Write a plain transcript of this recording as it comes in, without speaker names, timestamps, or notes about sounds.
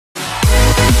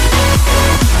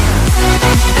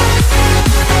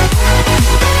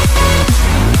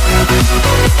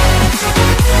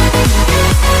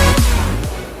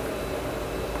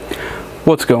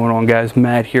What's going on, guys?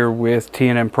 Matt here with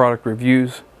T&M Product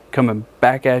Reviews, coming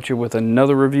back at you with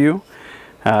another review.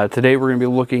 Today we're going to be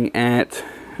looking at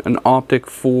an optic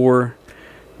for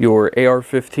your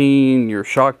AR-15, your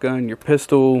shotgun, your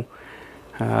pistol,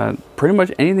 pretty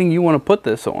much anything you want to put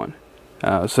this on.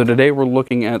 So today we're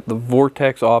looking at the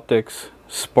Vortex Optics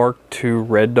Sparc 2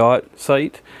 red dot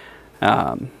sight.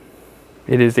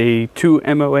 It is a 2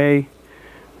 MOA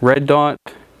red dot,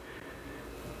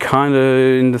 kind of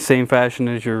in the same fashion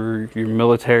as your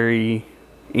military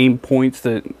aim points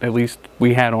that at least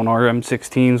we had on our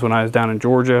M16s when I was down in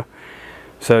Georgia.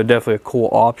 So definitely a cool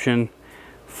option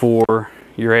for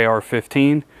your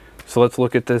AR-15. So let's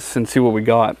look at this and see what we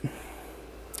got.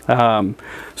 So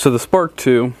the Sparc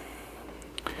 2,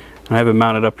 I have it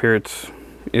mounted up here.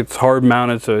 It's hard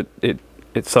mounted, so it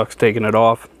sucks taking it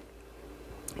off.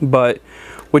 But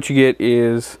what you get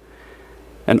is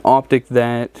an optic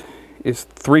that is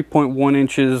 3.1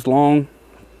 inches long,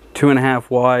 2.5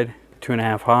 wide,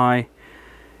 2.5 high,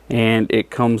 and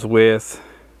it comes with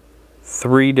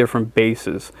 3 different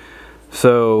bases.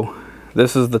 So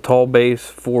this is the tall base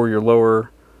for your lower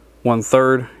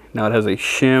 1/3. Now it has a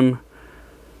shim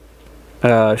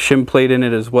plate in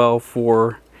it as well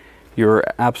for your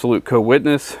absolute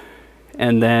co-witness,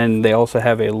 and then they also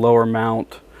have a lower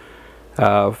mount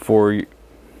that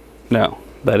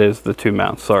is the 2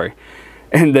 mounts, sorry.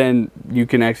 And then you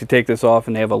can actually take this off,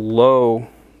 and they have a low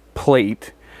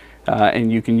plate, and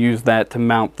you can use that to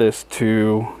mount this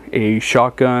to a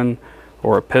shotgun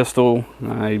or a pistol.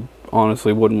 I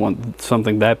honestly wouldn't want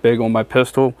something that big on my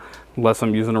pistol unless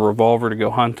I'm using a revolver to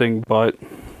go hunting, but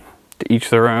to each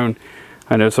their own.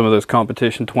 I know some of those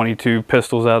competition 22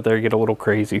 pistols out there get a little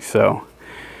crazy. So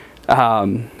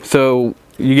so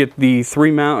you get the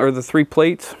 3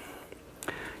 plates.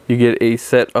 You get a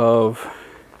set of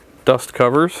dust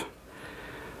covers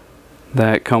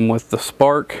that come with the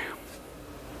Sparc.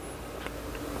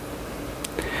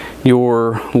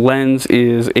 Your lens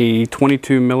is a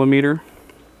 22 millimeter,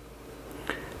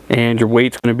 and your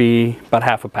weight's going to be about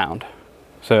 ½ a pound.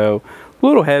 So a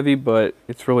little heavy, but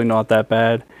it's really not that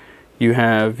bad. You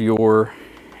have your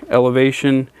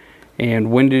elevation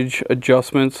and windage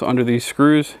adjustments under these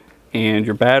screws, and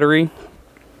your battery.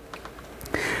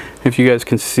 If you guys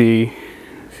can see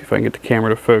if I can get the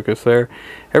camera to focus there,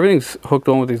 everything's hooked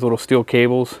on with these little steel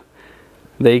cables.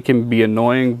 They can be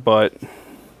annoying, but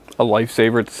a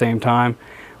lifesaver at the same time.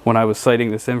 When I was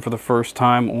sighting this in for the first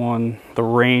time on the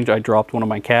range, I dropped one of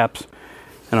my caps,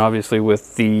 and obviously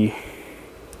with the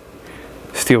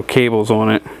steel cables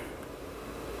on it,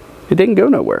 it didn't go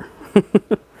nowhere.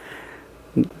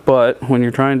 But when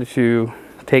you're trying to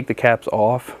take the caps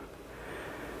off,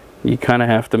 you kind of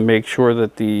have to make sure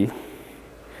that the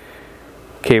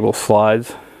cable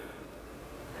slides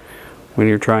when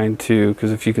you're trying to,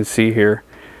 because if you can see here,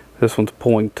 this one's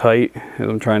pulling tight as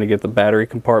I'm trying to get the battery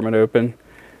compartment open.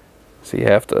 So you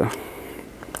have to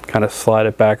kind of slide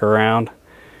it back around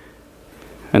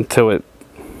until it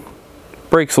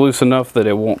breaks loose enough that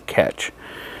it won't catch.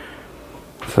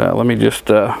 So let me just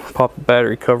pop the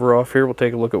battery cover off here. We'll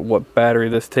take a look at what battery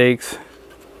this takes.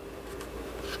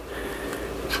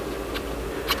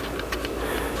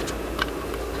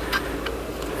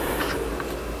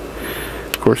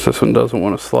 Of course, this one doesn't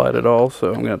want to slide at all, so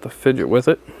I'm going to have to fidget with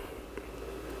it.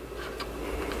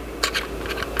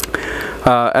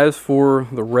 As for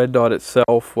the red dot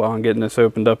itself, while I'm getting this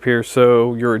opened up here,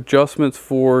 so your adjustments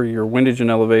for your windage and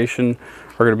elevation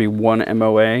are going to be 1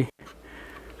 MOA.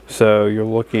 So you're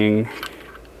looking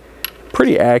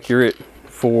pretty accurate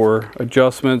for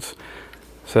adjustments.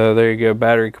 So there you go,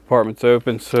 battery compartment's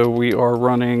open. So we are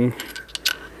running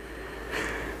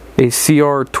a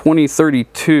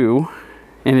CR2032.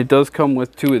 And it does come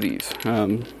with 2 of these.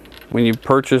 When you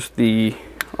purchase the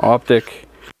optic,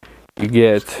 you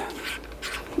get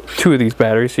 2 of these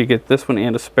batteries. So you get this one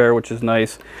and a spare, which is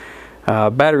nice.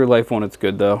 Battery life on it's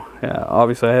good though.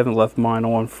 Obviously I haven't left mine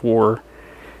on for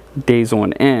days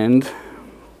on end,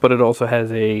 but it also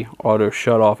has a auto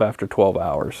shut off after 12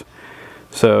 hours.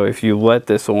 So if you let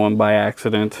this on by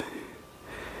accident,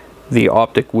 the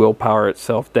optic will power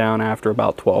itself down after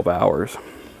about 12 hours.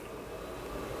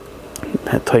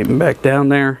 That tighten back down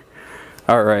there.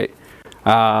 All right.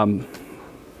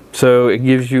 So it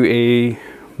gives you a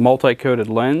multi-coated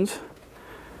lens.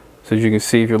 So as you can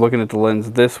see, if you're looking at the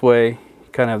lens this way, you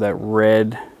kind of have that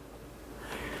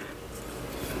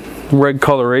red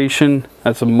coloration.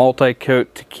 That's a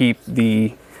multi-coat to keep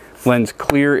the lens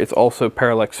clear. It's also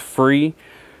parallax free.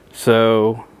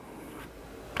 So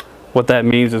what that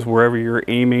means is wherever you're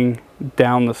aiming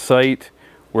down the sight,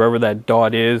 wherever that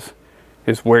dot is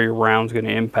where your round's going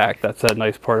to impact. That's that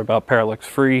nice part about parallax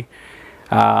free.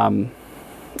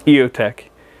 eotech.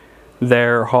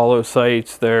 Their hollow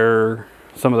sights,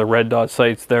 some of the red dot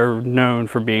sights, they're known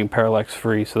for being parallax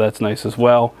free, so that's nice as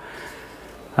well.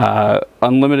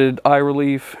 Unlimited eye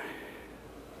relief.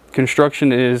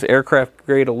 Construction is aircraft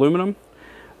grade aluminum,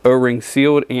 O-ring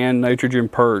sealed, and nitrogen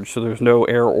purged, so there's no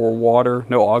air or water,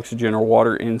 no oxygen or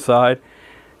water inside.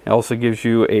 It also gives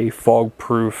you a fog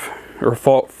proofing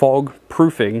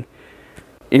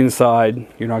inside.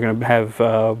 You're not going to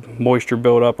have moisture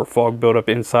buildup or fog buildup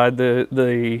inside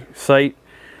the sight.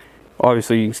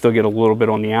 Obviously you can still get a little bit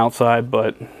on the outside,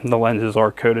 but the lenses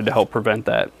are coated to help prevent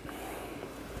that.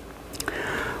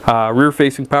 Rear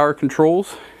facing power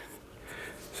controls.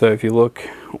 So if you look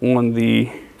on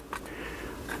the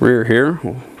rear here,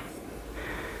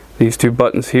 these two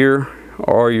buttons here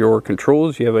are your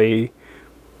controls. You have a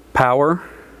power,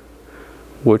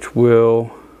 which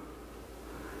will,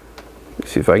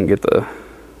 let's see if I can get the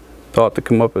dot to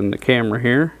come up in the camera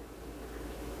here.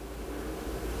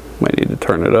 Might need to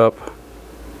turn it up.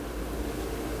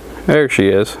 There she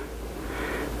is.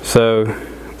 So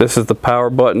this is the power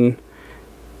button,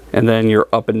 and then your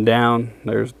up and down.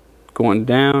 There's going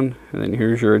down, and then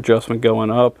here's your adjustment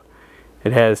going up.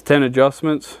 It has 10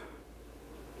 adjustments,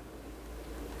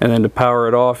 and then to power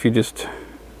it off, you just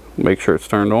make sure it's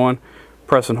turned on,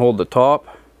 press and hold the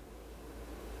top,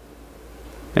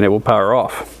 and it will power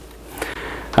off.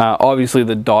 Obviously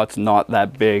the dot's not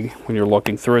that big when you're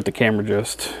looking through it. The camera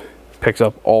just picks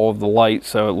up all of the light,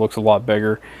 so it looks a lot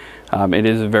bigger. It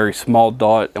is a very small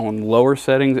dot on lower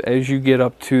settings. As you get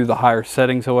up to the higher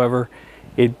settings, however,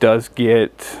 it does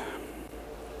get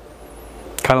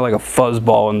kind of like a fuzz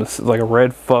ball, and this is like a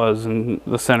red fuzz in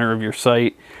the center of your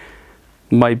sight.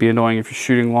 Might be annoying if you're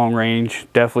shooting long range.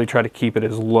 Definitely try to keep it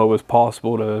as low as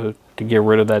possible to get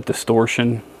rid of that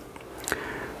distortion.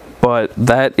 But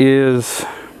that is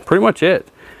pretty much it.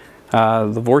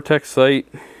 The Vortex sight,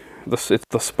 it's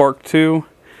the Sparc 2,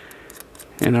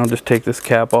 and I'll just take this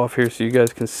cap off here so you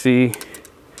guys can see.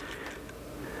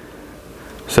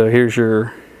 So here's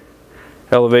your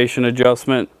elevation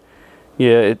adjustment.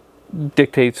 Yeah, it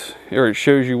dictates, or it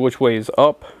shows you which way is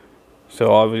up,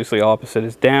 so obviously opposite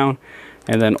is down.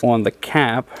 And then on the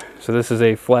cap, so this is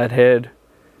a flat head,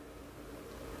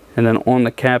 and then on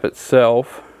the cap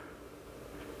itself,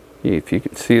 if you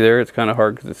can see there, it's kind of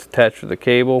hard because it's attached to the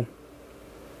cable.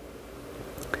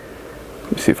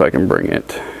 Let me see if I can bring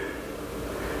it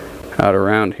out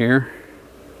around here.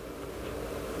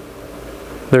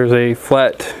 There's a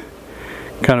flat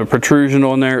kind of protrusion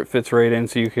on there. It fits right in,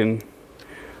 so you can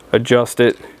adjust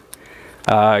it.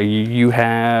 You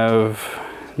have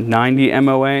 90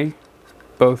 MOA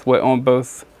on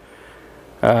both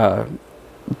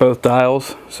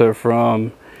dials. So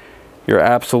from your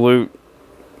absolute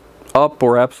up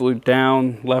or absolute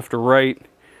down, left or right,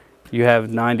 you have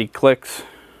 90 clicks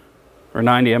or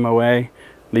 90 MOA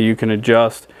that you can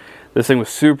adjust. This thing was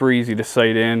super easy to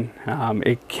sight in.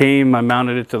 It came, I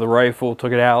mounted it to the rifle,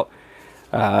 took it out,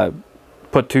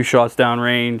 put 2 shots down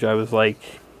range. I was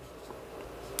like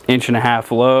 1.5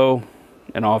 inches low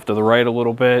and off to the right a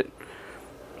little bit.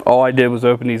 All I did was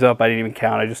open these up. I didn't even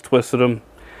count. I just twisted them.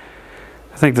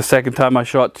 I think the second time I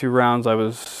shot 2 rounds, I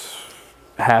was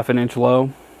 1/2 inch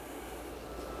low.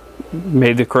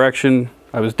 Made the correction.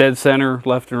 I was dead center,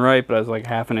 left and right, but I was like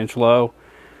 1/2 inch low.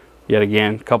 Yet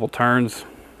again, a couple turns,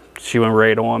 she went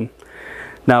right on.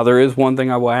 Now there is one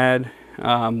thing I will add.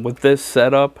 With this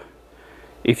setup,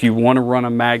 if you want to run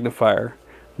a magnifier,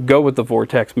 go with the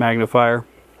Vortex magnifier.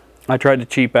 I tried to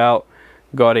cheap out,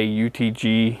 got a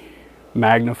UTG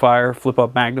magnifier, flip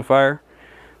up magnifier.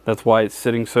 That's why it's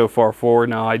sitting so far forward.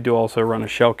 Now I do also run a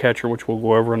shell catcher, which we'll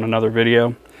go over in another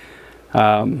video.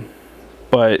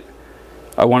 But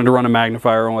I wanted to run a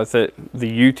magnifier with it. The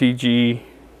UTG,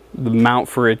 the mount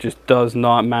for it just does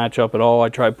not match up at all. I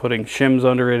tried putting shims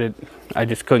under it. I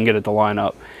just couldn't get it to line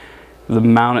up. The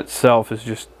mount itself is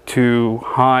just too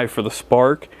high for the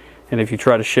Sparc, and if you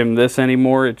try to shim this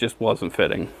anymore, it just wasn't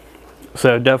fitting.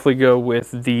 So definitely go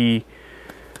with the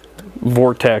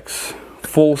Vortex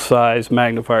full-size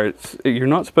magnifier. You're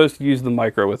not supposed to use the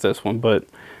micro with this one, but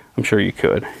I'm sure you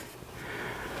could.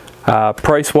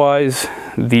 Price-wise,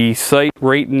 the sight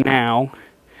right now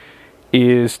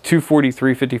is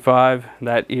 $243.55.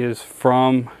 That is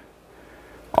from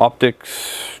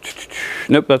Optics.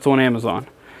 Nope, that's on Amazon.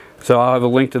 So I'll have a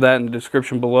link to that in the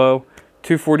description below.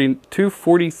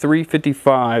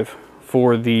 $243.55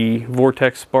 for the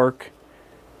Vortex Sparc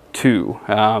 2.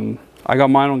 I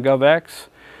got mine on GovX,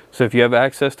 so if you have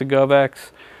access to GovX,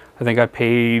 I think I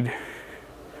paid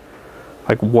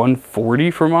like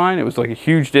 $140 for mine. It was like a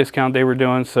huge discount they were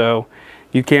doing, so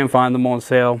you can find them on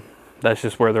sale. that's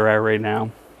just where they're at right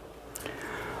now.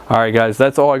 Alright guys,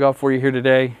 that's all I got for you here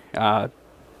today.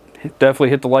 Definitely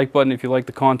hit the like button if you like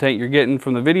the content you're getting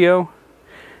from the video.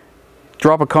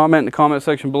 Drop a comment in the comment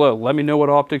section below. Let me know what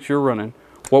optics you're running.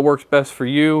 What works best for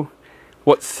you?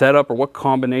 What setup or what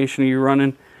combination are you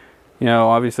running? You know,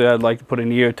 obviously I'd like to put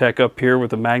an eotech up here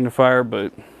with a magnifier,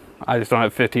 but I just don't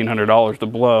have $1,500 to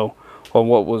blow on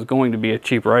what was going to be a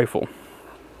cheap rifle.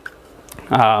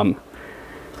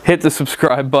 Hit the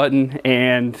subscribe button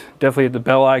and definitely hit the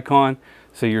bell icon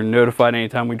so you're notified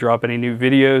anytime we drop any new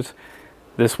videos.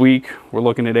 This week we're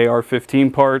looking at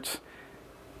AR-15 parts,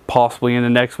 possibly in the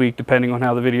next week depending on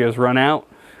how the videos run out.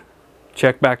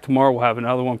 Check back tomorrow, we'll have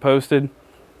another one posted.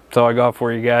 That's all I got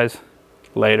for you guys.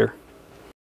 Later.